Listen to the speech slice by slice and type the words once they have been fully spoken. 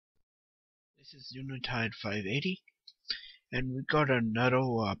This is Unitide 580, and we got another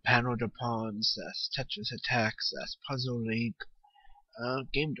Panel De Pon / Tetris Attack / Puzzle League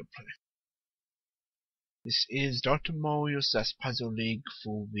game to play. This is Dr. Mario / Puzzle League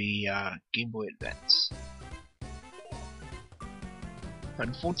for the Game Boy Advance.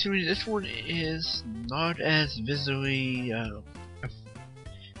 Unfortunately, this one is not as visually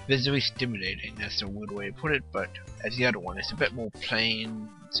stimulating, that's a weird way to put it, but as the other one, it's a bit more plain,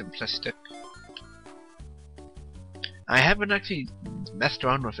 simplistic. I haven't actually messed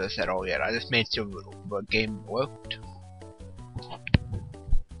around with this at all yet. I just made sure the game worked. Let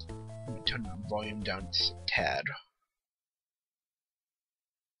me turn the volume down just a tad.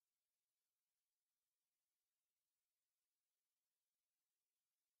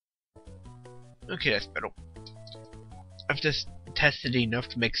 Okay, that's better. I've just tested enough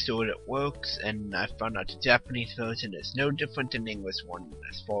to make sure it works, and I found out the Japanese version is no different than the English one,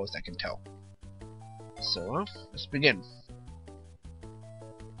 as far as I can tell. So, let's begin.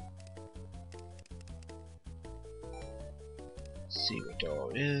 See what there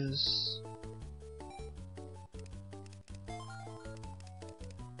all is.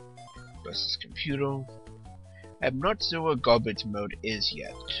 Versus computer. I'm not sure what garbage mode is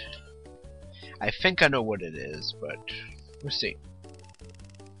yet. I think I know what it is, but we'll see.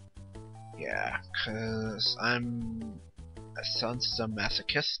 Yeah, cause I'm a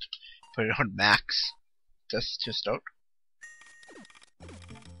masochist. Put it on max. Just to start.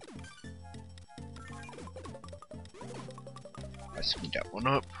 I screwed that one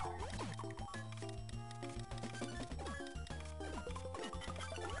up.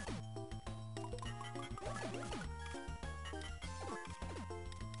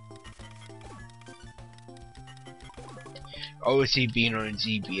 Obviously, being on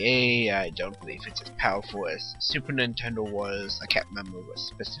GBA, I don't believe it's as powerful as Super Nintendo was. I can't remember what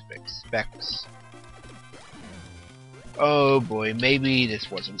specific specs. Oh boy, maybe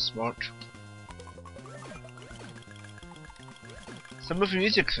this wasn't smart. Some of the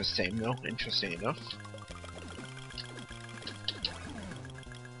music's the same though, interesting enough.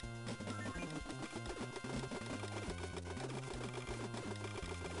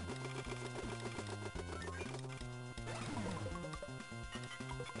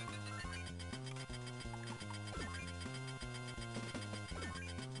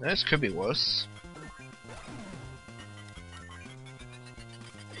 This could be worse.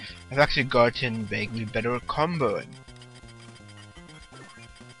 I've actually gotten vaguely better at comboing.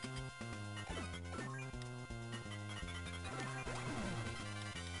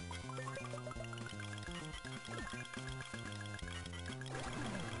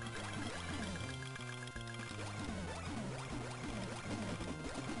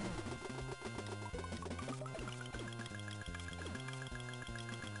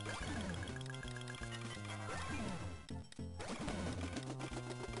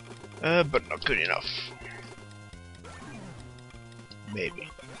 But not good enough. Maybe.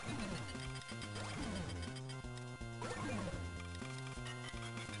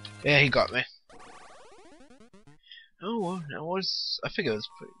 Yeah, he got me. Oh well, I think it was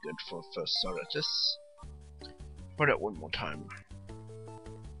pretty good for a first start at this. Try it one more time.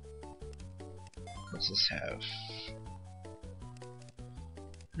 What's this have?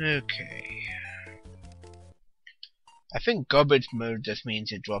 Okay. I think garbage mode just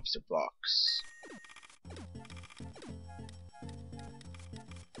means it drops the blocks.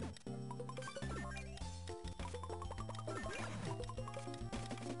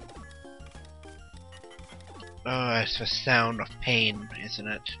 Oh, it's the sound of pain, isn't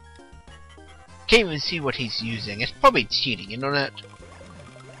it? Can't even see what he's using. It's probably cheating, you know that?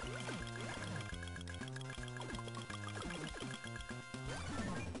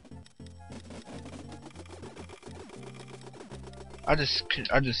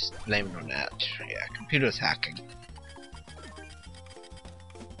 I'll just blame it on that. Yeah, computer's hacking.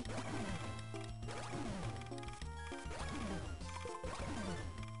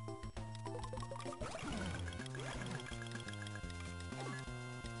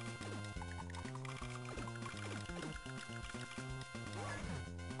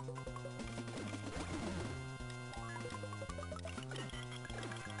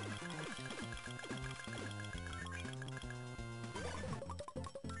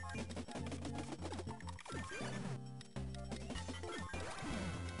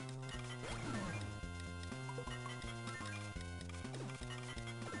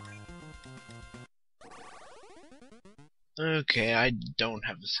 Okay, I don't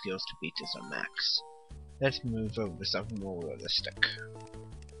have the skills to beat this on max. Let's move over to something more realistic.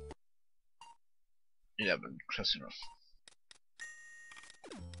 11, close enough.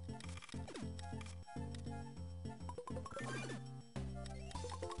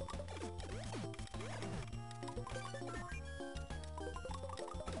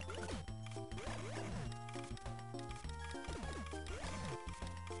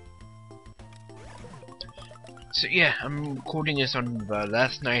 So yeah, I'm recording this on the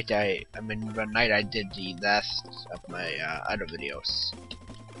last night the night I did the last of my other videos.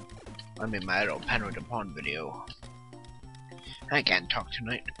 My other Panel De Pon video. I can't talk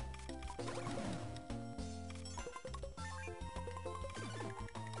tonight.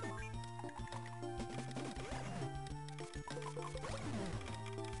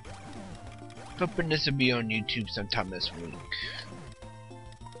 Hoping this will be on YouTube sometime this week.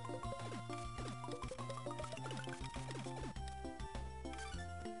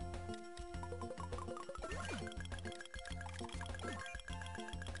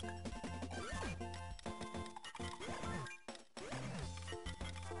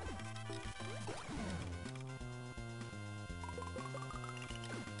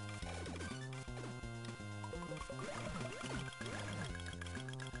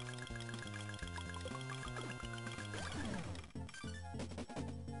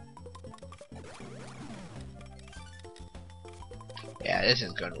 Yeah, this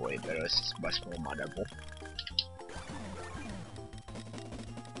is going way better. This is much more moddable.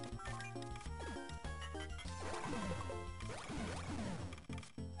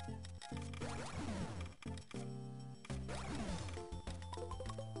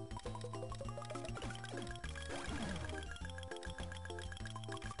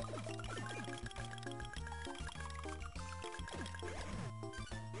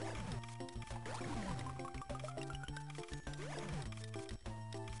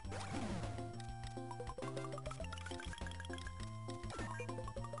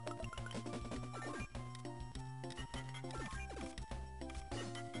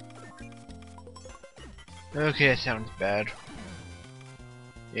 Okay, that sounds bad.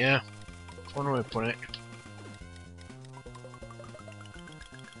 Yeah, one way to put it.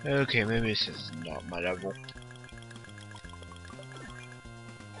 Okay, maybe this is not my level.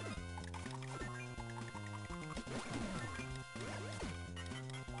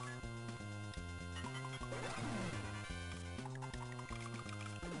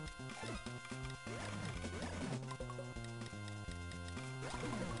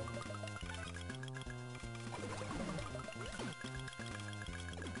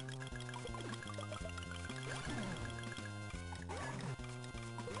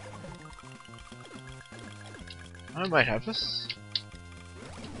 I might have this.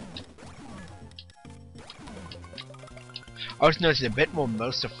 I also noticed a bit more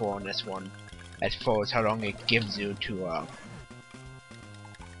merciful on this one, as far as how long it gives you to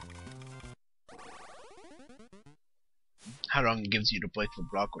how long it gives you to break the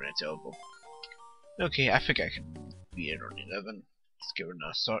block when it's over. Okay, I think I can beat it on 11. Let's give it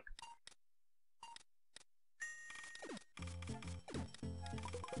another shot.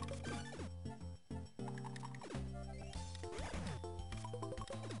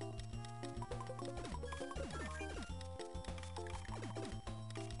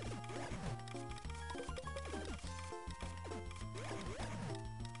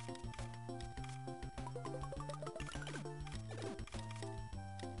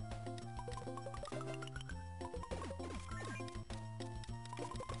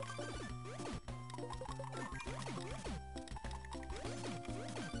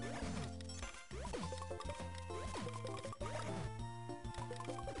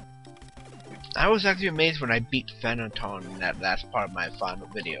 I was actually amazed when I beat Phantom in that last part of my final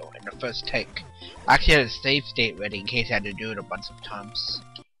video, in the first take. I actually had a save state ready in case I had to do it a bunch of times.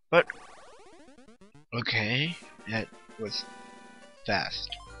 But, okay, that was fast.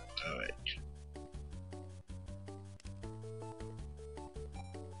 Alright.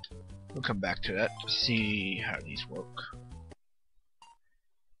 We'll come back to that to see how these work.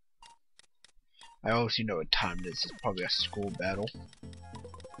 I also know what time this is, probably a school battle.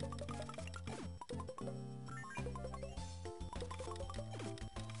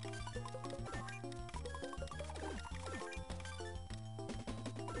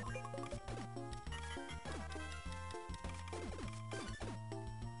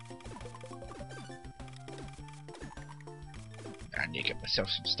 I need to get myself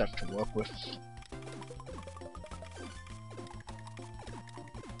some stuff to work with.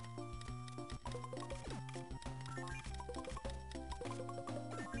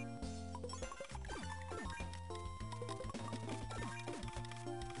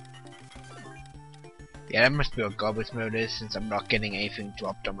 Yeah, that must be what garbage mode is, since I'm not getting anything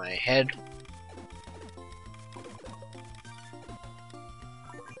dropped on my head.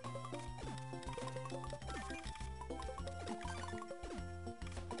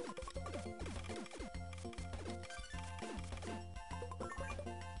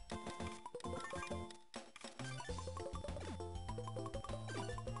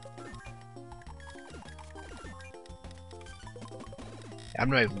 I'm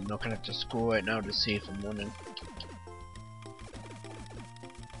not even looking at the score right now to see if I'm winning.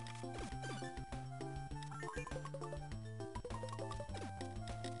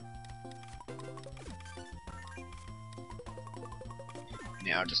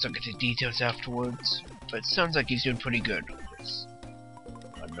 Yeah, I'll just look at the details afterwards. But it sounds like he's doing pretty good.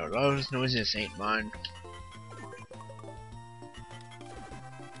 I know those noises ain't mine.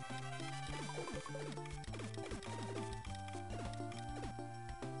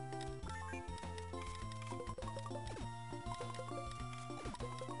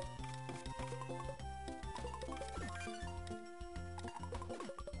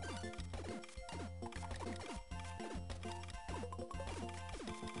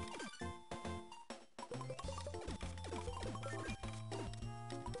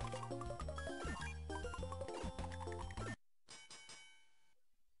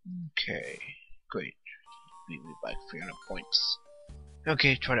 Okay, great. Beat me by 300 points.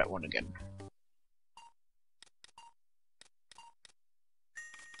 Okay, try that one again.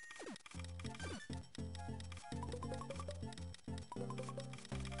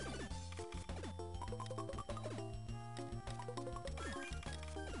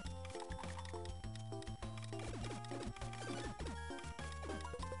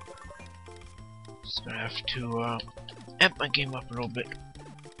 Just gonna have to amp my game up a little bit.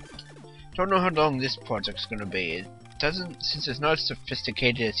 Don't know how long this project's gonna be. It doesn't, since it's not as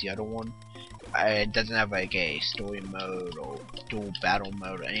sophisticated as the other one. It doesn't have like a story mode or dual battle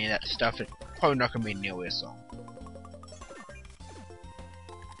mode or any of that stuff. It's probably not gonna be nearly as long.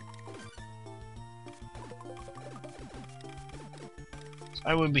 So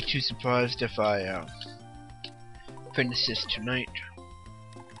I wouldn't be too surprised if I finish this tonight.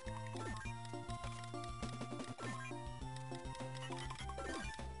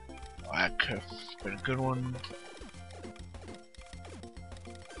 That could have been a good one.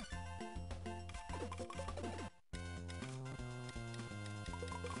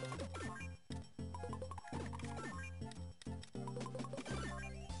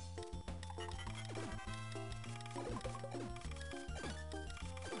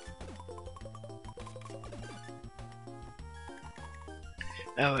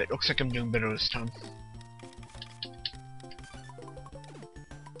 Oh, it looks like I'm doing better this time.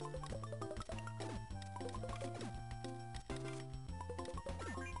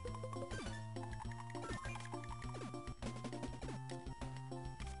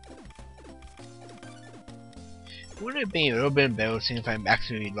 Wouldn't it be a little bit embarrassing if I'm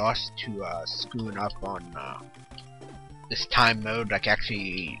actually lost to screwing up on this time mode? Like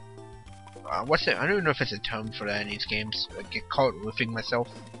actually, what's it? I don't know if it's a term for that in these games. I get caught roofing myself.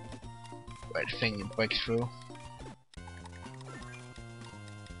 Right thing breaks through.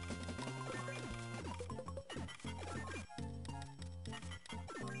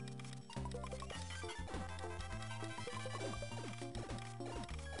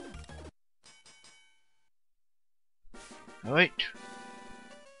 Alright.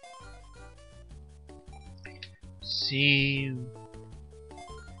 See.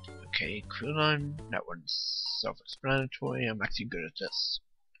 Okay, crew line. That one's self-explanatory. I'm actually good at this.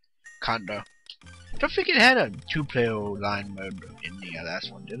 Kinda. Don't think it had a two-player line mode in the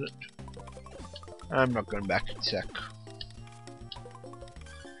last one, did it? I'm not going back to check.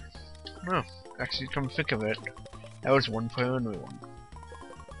 No, actually, come think of it, that was one player only one.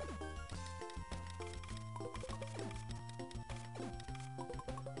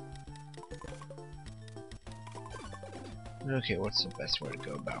 Okay, what's the best way to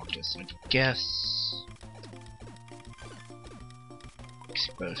go about this? I guess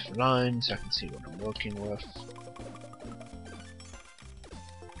expose for lines, so I can see what I'm working with.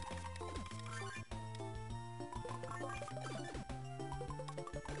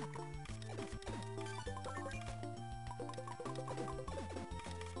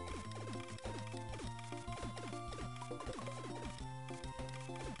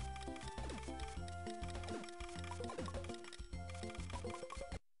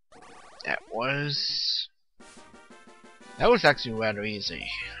 That was actually rather easy.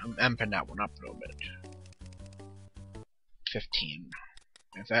 I'm amping that one up a little bit. 15.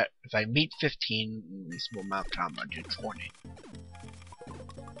 If I meet 15 in a reasonable amount of time, I'll do 20.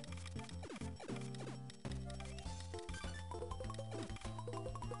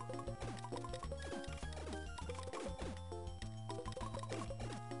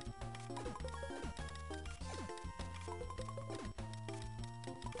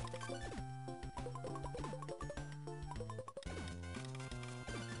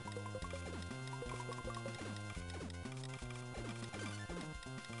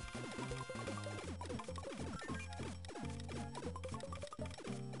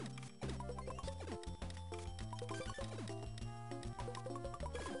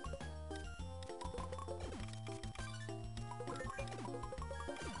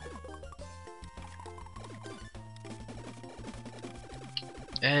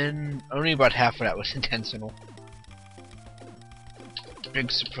 And only about half of that was intentional.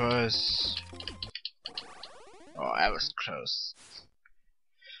 Big surprise. Oh, that was close.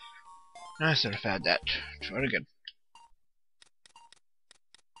 I should have had that. Try it again.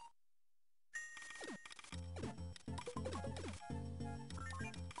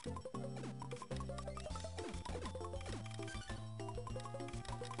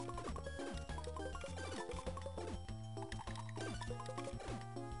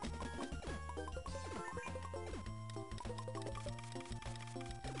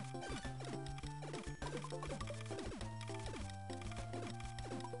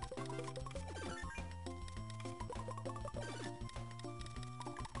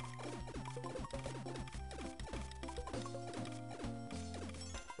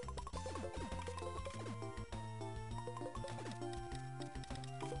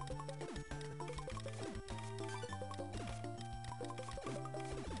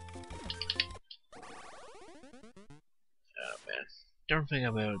 Don't think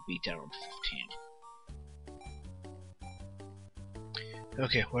I'll be able to beat that on 15.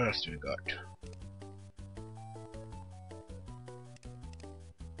 Okay, what else do we got?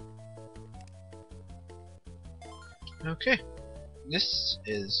 Okay, this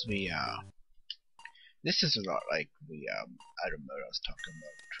is the this is a lot like the item mode I was talking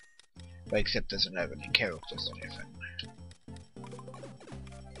about, but except it doesn't have any characters or anything.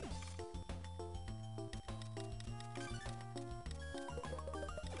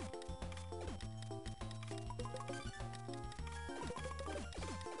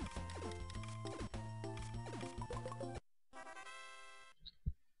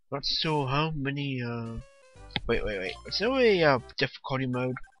 But so how many wait. Is there a difficulty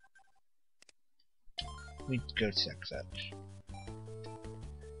mode? Let me go check that.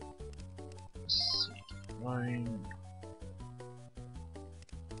 Let's see. 9.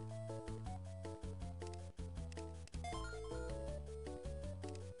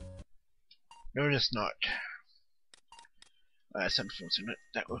 No, it is not. That's unfortunate.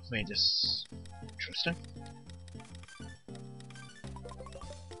 That would have made this interesting.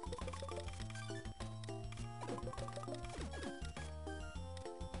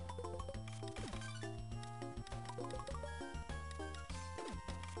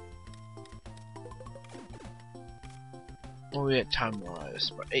 What are we at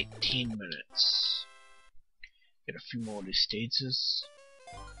time-wise? About 18 minutes. Get a few more of these stages.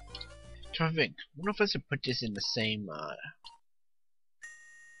 Trying to think. I wonder if I should put this in the same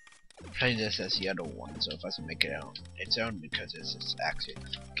play this as the other one, so if I should make it out its own because it's actually a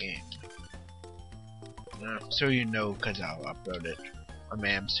different game. So you know, because I'll upload it. I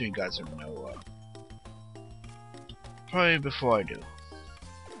mean, I'm sure you guys will know probably before I do.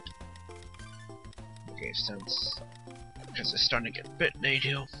 Okay, since because it's starting to get a bit late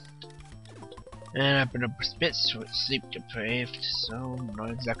here. And I've been a bit sleep deprived, so I'm not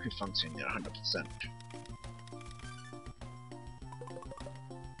exactly functioning at 100%.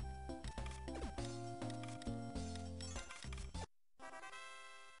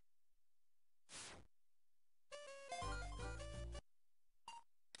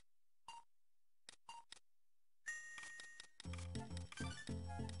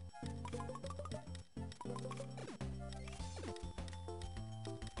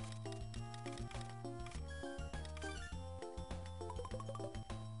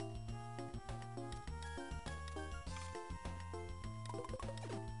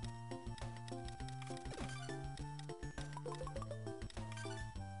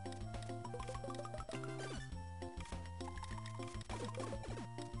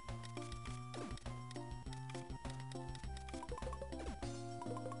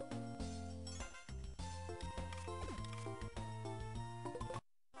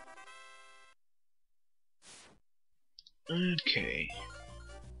 Okay.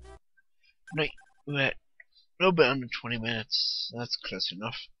 Right, we're at a little bit under 20 minutes. That's close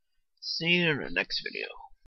enough. See you in the next video.